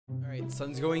Alright,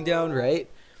 sun's going down, right?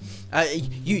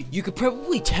 You could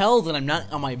probably tell that I'm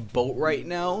not on my boat right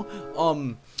now.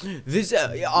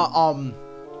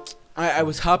 I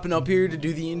was hopping up here to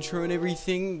do the intro and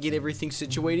everything, get everything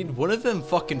situated. One of them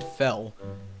fucking fell.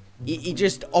 He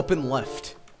just up and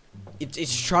left.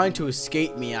 It's trying to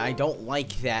escape me. I don't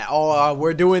like that. Oh,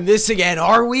 we're doing this again,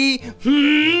 are we?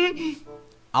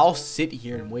 I'll sit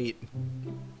here and wait.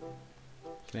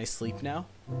 Can I sleep now?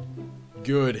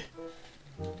 Good.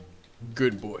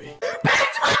 Good boy.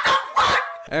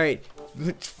 Alright,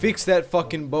 let's fix that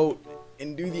fucking boat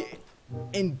and do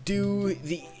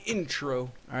the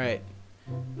intro. Alright.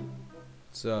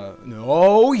 So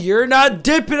no, you're not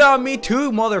dipping on me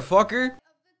too, motherfucker.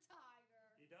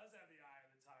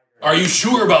 Are you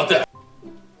sure about that?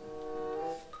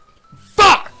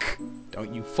 Fuck!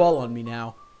 Don't you fall on me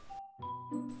now.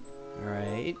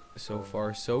 Alright, so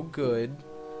far so good.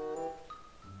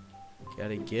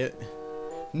 Gotta get...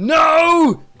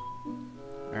 No!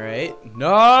 Alright,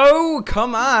 no!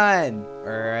 Come on!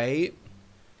 Alright.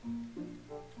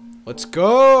 Let's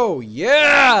go!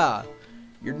 Yeah!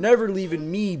 You're never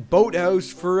leaving me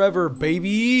boathouse forever,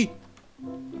 baby!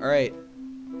 Alright.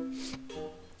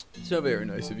 So very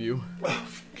nice of you.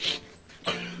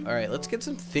 Alright, let's get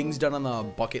some things done on the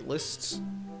bucket lists.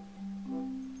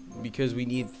 Because we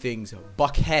need things.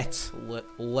 Bucket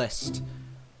list.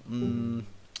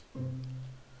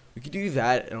 We could do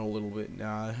that in a little bit.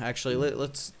 Actually,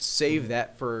 let's save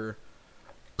that for...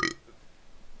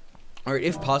 Alright,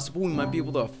 if possible, we might be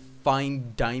able to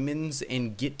find diamonds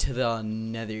and get to the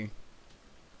nether.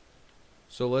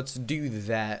 So let's do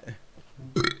that.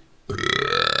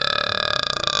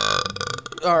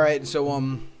 Alright, so,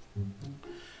 why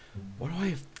do I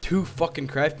have two fucking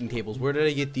crafting tables? Where did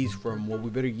I get these from? Well,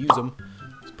 we better use them.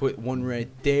 Let's put one right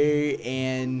there,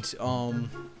 and,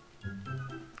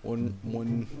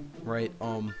 one right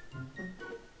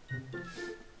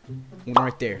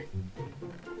there.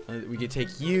 We could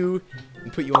take you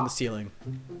and put you on the ceiling.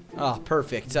 Ah,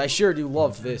 perfect. I sure do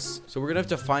love this. So we're gonna have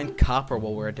to find copper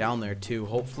while we're down there too.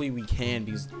 Hopefully we can,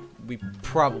 because we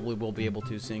probably will be able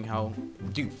to, seeing how...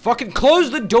 Dude, fucking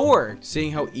close the door!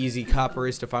 Seeing how easy copper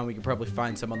is to find, we could probably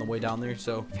find some on the way down there.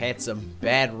 So, I've had some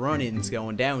bad run-ins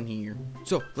going down here.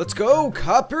 So, let's go,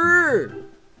 copper!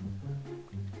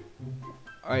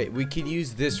 Alright, we could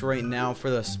use this right now for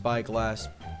the spyglass.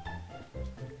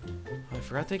 I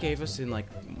forgot they gave us in, like,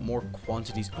 more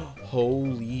quantities.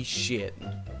 Holy shit.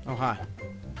 Oh, hi.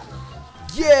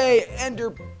 Yay,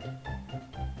 Ender...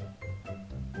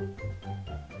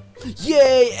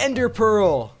 Yay, Ender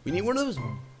Pearl! We need one of those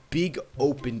big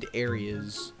opened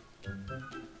areas.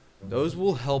 Those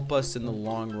will help us in the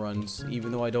long runs,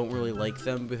 even though I don't really like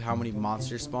them with how many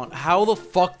monsters spawn. How the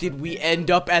fuck did we end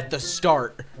up at the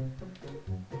start?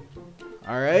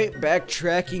 Alright,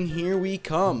 backtracking, here we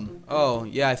come. Oh,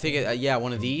 yeah, I think it, yeah,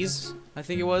 one of these, I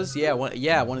think it was. Yeah,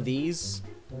 one of these.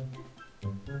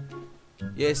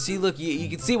 Yeah, see, look, you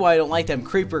can see why I don't like them.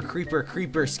 Creeper,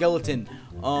 skeleton,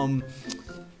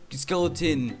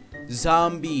 skeleton,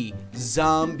 zombie.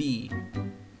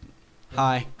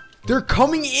 Hi. They're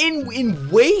coming in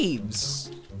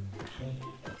waves.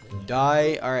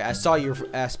 Die. Alright, I saw your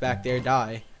ass back there.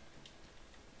 Die.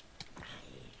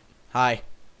 Hi.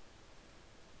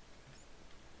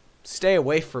 Stay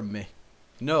away from me.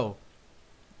 No.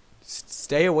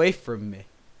 Stay away from me.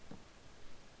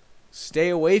 Stay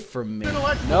away from me.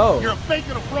 No. You're a fake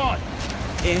and a fraud.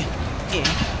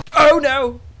 Oh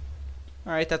no.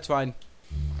 Alright, that's fine.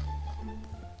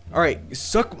 Alright,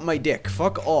 suck my dick.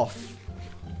 Fuck off.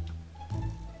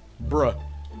 Bruh.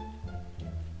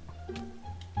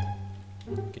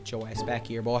 Get your ass back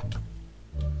here, boy.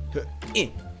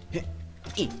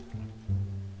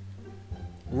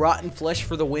 Rotten flesh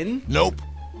for the win? Nope.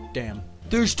 Damn.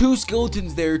 There's two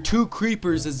skeletons there, two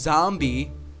creepers, a zombie.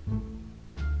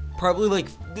 Probably like,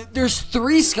 there's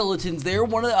three skeletons there.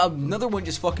 Another one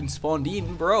just fucking spawned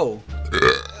in, bro.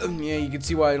 Yeah, you can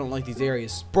see why I don't like these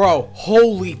areas. Bro,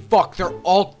 holy fuck, they're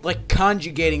all like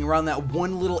conjugating around that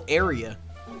one little area.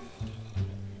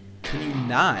 Can you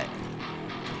not?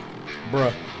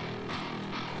 Bruh.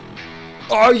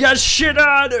 Oh, you got shit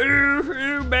on!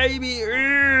 Ooh, baby!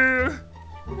 Ooh.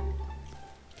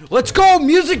 Let's go,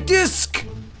 music disc!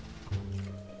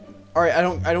 Alright,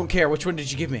 I don't care. Which one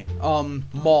did you give me?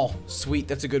 Mall. Sweet,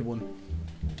 that's a good one.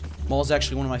 Mall's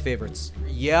actually one of my favorites.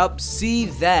 Yep, see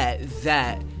that.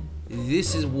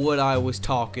 This is what I was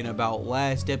talking about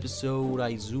last episode.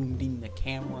 I zoomed in the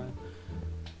camera.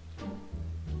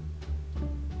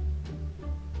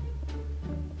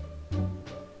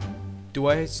 Do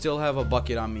I still have a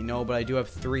bucket on me? No, but I do have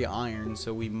 3 iron,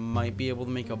 so we might be able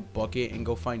to make a bucket and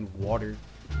go find water.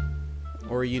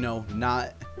 Or, you know,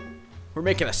 not. We're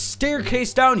making a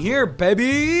staircase down here,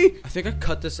 baby. I think I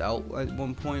cut this out at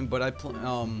one point, but I plan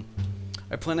on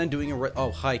doing a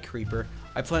oh, hi creeper.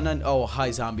 I plan on oh,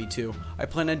 hi zombie too. I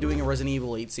plan on doing a Resident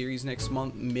Evil 8 series next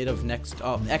month,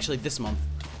 actually this month.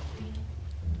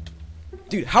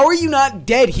 Dude, how are you not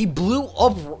dead? He blew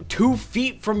up 2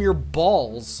 feet from your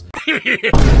balls.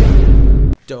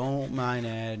 Don't mind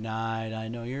at night. I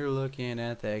know you're looking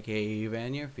at that cave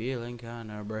and you're feeling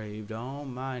kinda brave.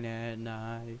 Don't mind at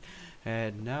night.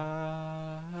 At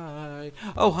night.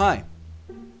 Oh, hi.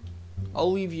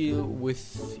 I'll leave you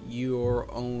with your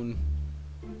own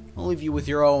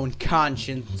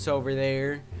conscience over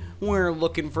there. We're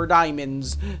looking for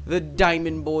diamonds. The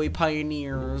Diamond Boy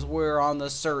Pioneers. We're on the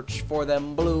search for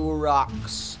them blue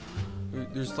rocks.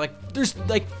 There's like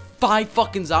 5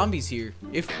 fucking zombies here,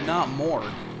 if not more.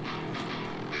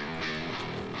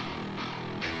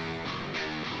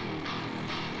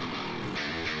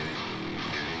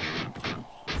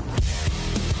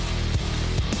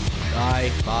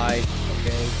 Bye.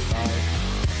 Okay, bye.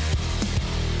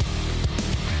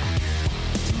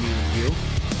 It's me and you.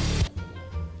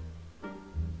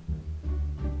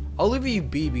 I'll leave you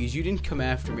be because you didn't come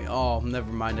after me. Oh,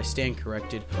 never mind. I stand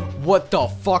corrected. What the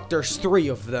fuck? There's 3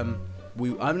 of them.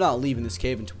 I'm not leaving this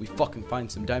cave until we fucking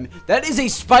find some diamond. That is a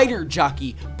spider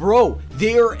jockey. Bro,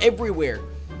 they are everywhere.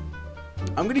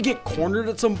 I'm gonna get cornered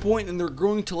at some point and they're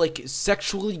going to like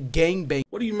sexually gangbang.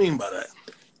 What do you mean by that?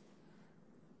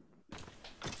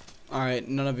 Alright,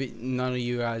 none of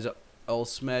you guys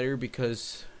else matter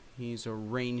because he's a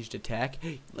ranged attack.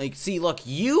 Like, see, look,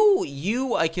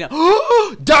 you, I can.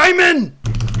 Diamond!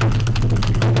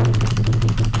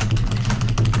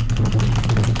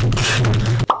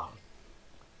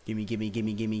 Gimme,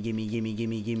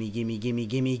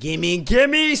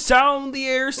 sound the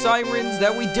air sirens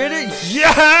that we did it.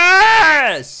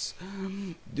 Yes!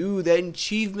 Dude, that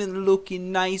achievement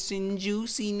looking nice and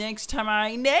juicy next time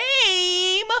I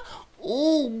name.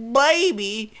 Ooh,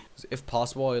 baby. If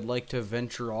possible, I'd like to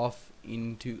venture off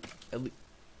into at least.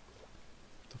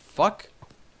 The fuck?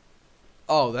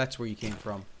 Oh, that's where you came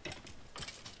from. I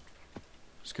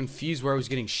was confused where I was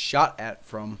getting shot at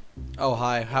from. Oh,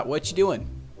 hi. What you doing?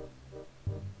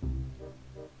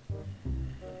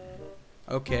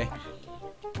 Okay.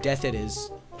 Death it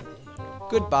is.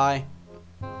 Goodbye.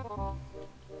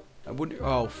 I wonder.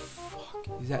 Oh, fuck.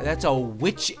 That's a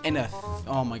witch and a.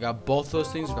 Oh my god. Both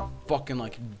those things are the fucking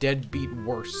like deadbeat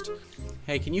worst.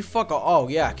 Hey, can you fuck? Oh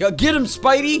yeah. Get him,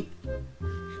 Spidey.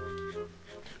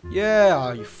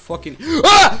 Yeah, you fucking.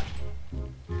 Ah!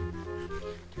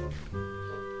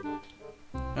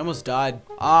 I almost died.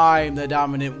 I'm the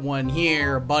dominant one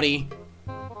here, buddy.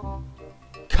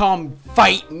 Come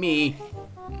fight me.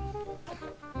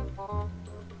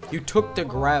 You took the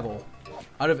gravel.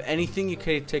 Out of anything, you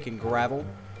could have taken gravel.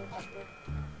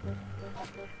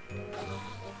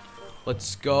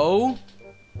 Let's go.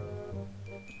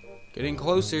 Getting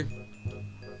closer.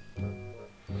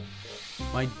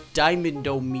 My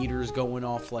diamondometer's going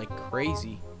off like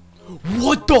crazy.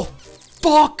 What the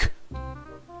fuck?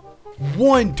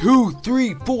 1, 2,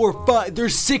 3, 4, 5.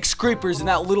 There's 6 creepers in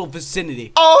that little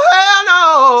vicinity. Oh hell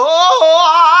no!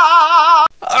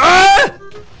 Ah!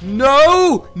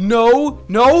 No!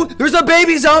 There's a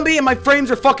baby zombie and my frames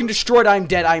are fucking destroyed. I'm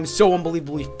dead. I am so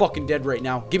unbelievably fucking dead right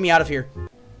now. Get me out of here.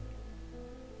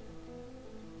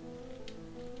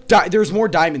 There's more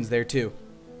diamonds there too.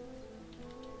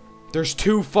 There's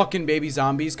 2 fucking baby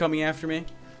zombies coming after me.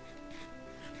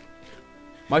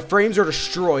 My frames are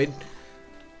destroyed.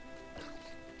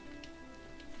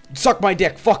 Suck my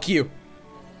dick. Fuck you.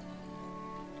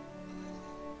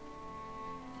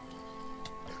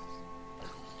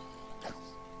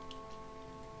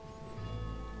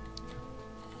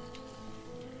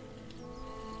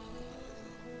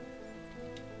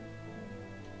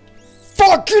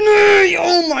 Fucking A!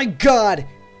 Oh my god!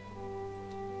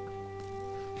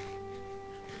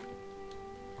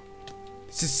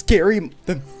 This is scary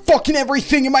than fucking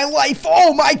everything in my life!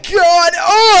 Oh my god!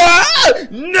 Oh!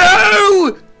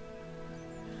 No!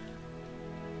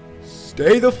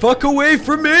 Stay the fuck away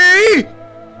from me!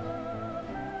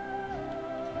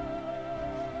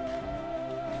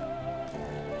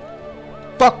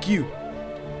 Fuck you!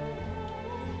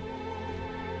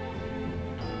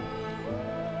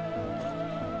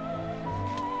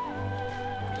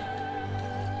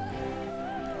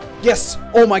 Yes!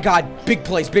 Oh my god! Big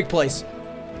place, big place.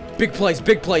 Big place,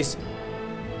 big place.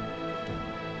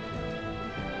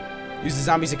 Use the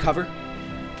zombies to cover.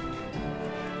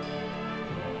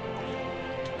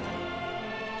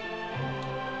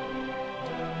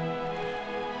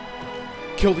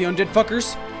 Kill the undead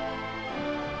fuckers.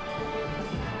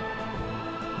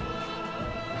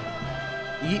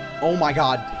 Eat. Oh my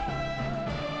god.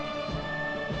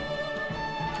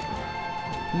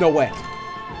 No way.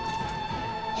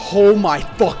 Oh my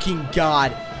fucking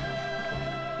god.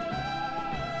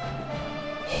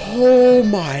 Oh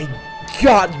my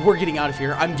god. We're getting out of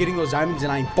here. I'm getting those diamonds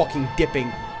and I'm fucking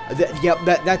dipping. Yep,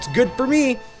 that's good for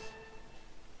me.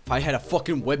 If I had a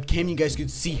fucking webcam, you guys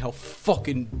could see how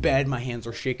fucking bad my hands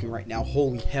are shaking right now.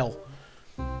 Holy hell.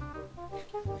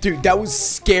 Dude, that was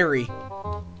scary.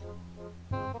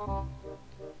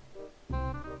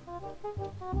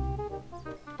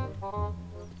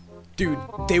 Dude,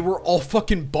 they were all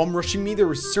fucking bum rushing me. There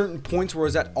were certain points where I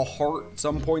was at a heart,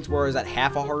 some points where I was at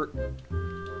half a heart.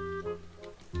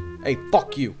 Hey,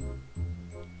 fuck you.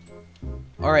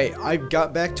 Alright, I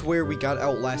got back to where we got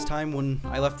out last time when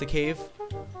I left the cave.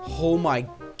 Oh my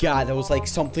god, that was like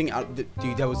something out.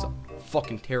 Dude, that was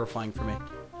fucking terrifying for me.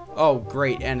 Oh,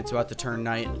 great, and it's about to turn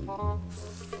night.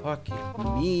 Fuck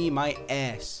me, my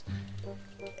ass.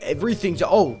 Everything's.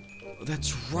 Oh,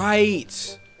 that's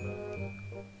right.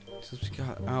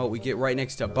 Oh, we get right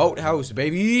next to Boathouse,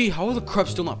 baby. How are the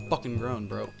crops still not fucking grown,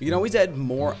 bro? You can always add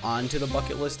more onto the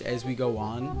bucket list as we go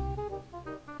on.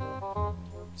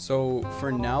 So,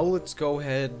 for now, let's go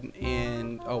ahead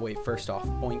and... Oh, wait, first off,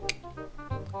 boink.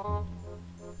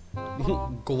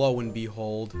 Glow and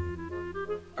behold.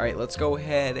 Alright, let's go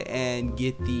ahead and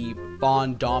get the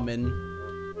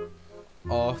Bondamen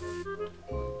off.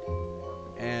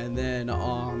 And then,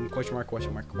 question mark.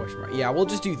 Yeah, we'll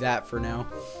just do that for now.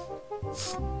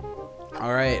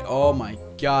 Alright, oh my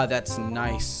god, that's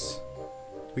nice.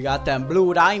 We got them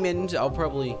blue diamonds. I'm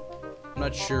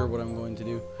not sure what I'm going to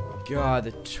do. God,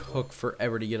 it took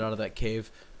forever to get out of that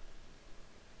cave.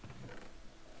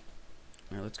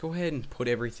 Alright, let's go ahead and put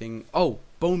everything. Oh,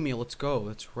 bone meal, let's go.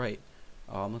 That's right.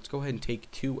 Let's go ahead and take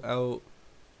 2 out.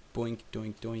 Boink,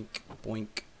 doink, doink,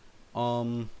 boink.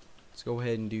 Let's go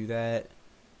ahead and do that.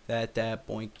 That,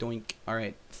 boink, doink.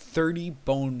 Alright, 30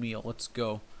 bone meal. Let's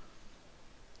go.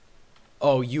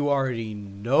 Oh, you already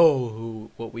know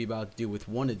what we about to do with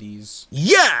one of these.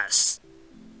 Yes!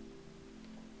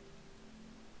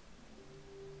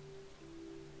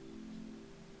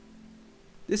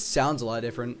 This sounds a lot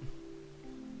different.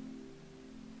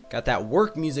 Got that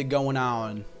work music going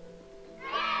on.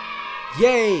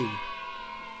 Yay!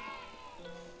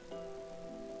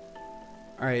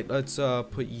 Alright, let's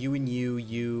put you and you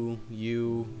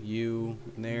in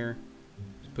there.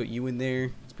 Let's put you in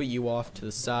there. Let's put you off to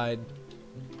the side.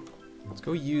 Let's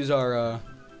go use our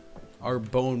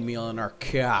bone meal and our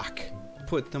cock.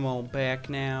 Put them all back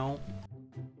now.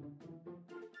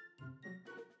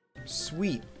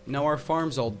 Sweet. Now our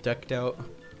farm's all decked out.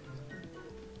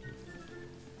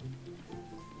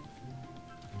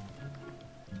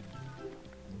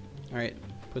 Alright,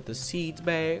 put the seeds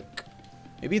back.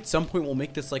 Maybe at some point we'll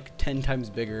make this like 10 times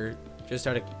bigger, just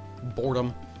out of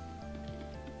boredom.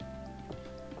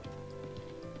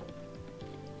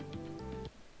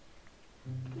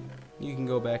 You can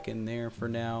go back in there for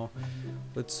now.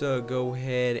 Let's go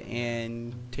ahead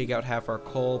and take out half our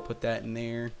coal, put that in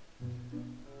there.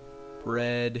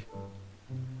 Bread.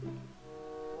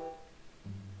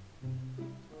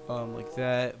 Like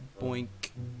that. Boink,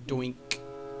 doink.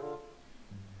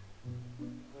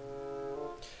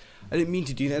 I didn't mean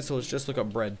to do that, so let's just look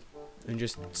up bread and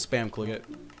just spam click it.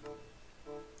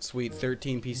 Sweet,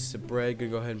 13 pieces of bread.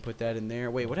 Gonna go ahead and put that in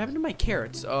there. Wait, what happened to my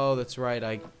carrots? Oh, that's right.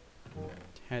 I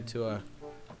had to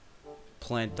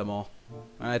plant them all.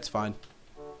 That's fine.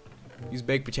 These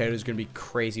baked potatoes are gonna be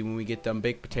crazy when we get them.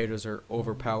 Baked potatoes are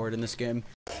overpowered in this game.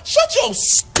 Shut your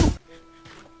stupid.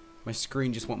 My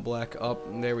screen just went black up,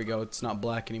 and there we go. It's not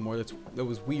black anymore. That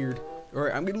was weird. All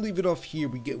right, I'm gonna leave it off here.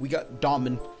 We got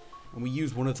Damen, and we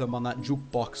used one of them on that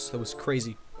jukebox. That was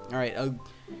crazy. All right,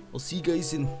 I'll see you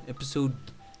guys in episode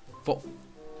 4.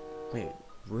 Wait,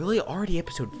 really? Already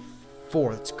episode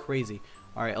 4? That's crazy.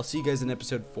 All right, I'll see you guys in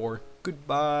episode 4.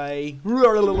 Goodbye.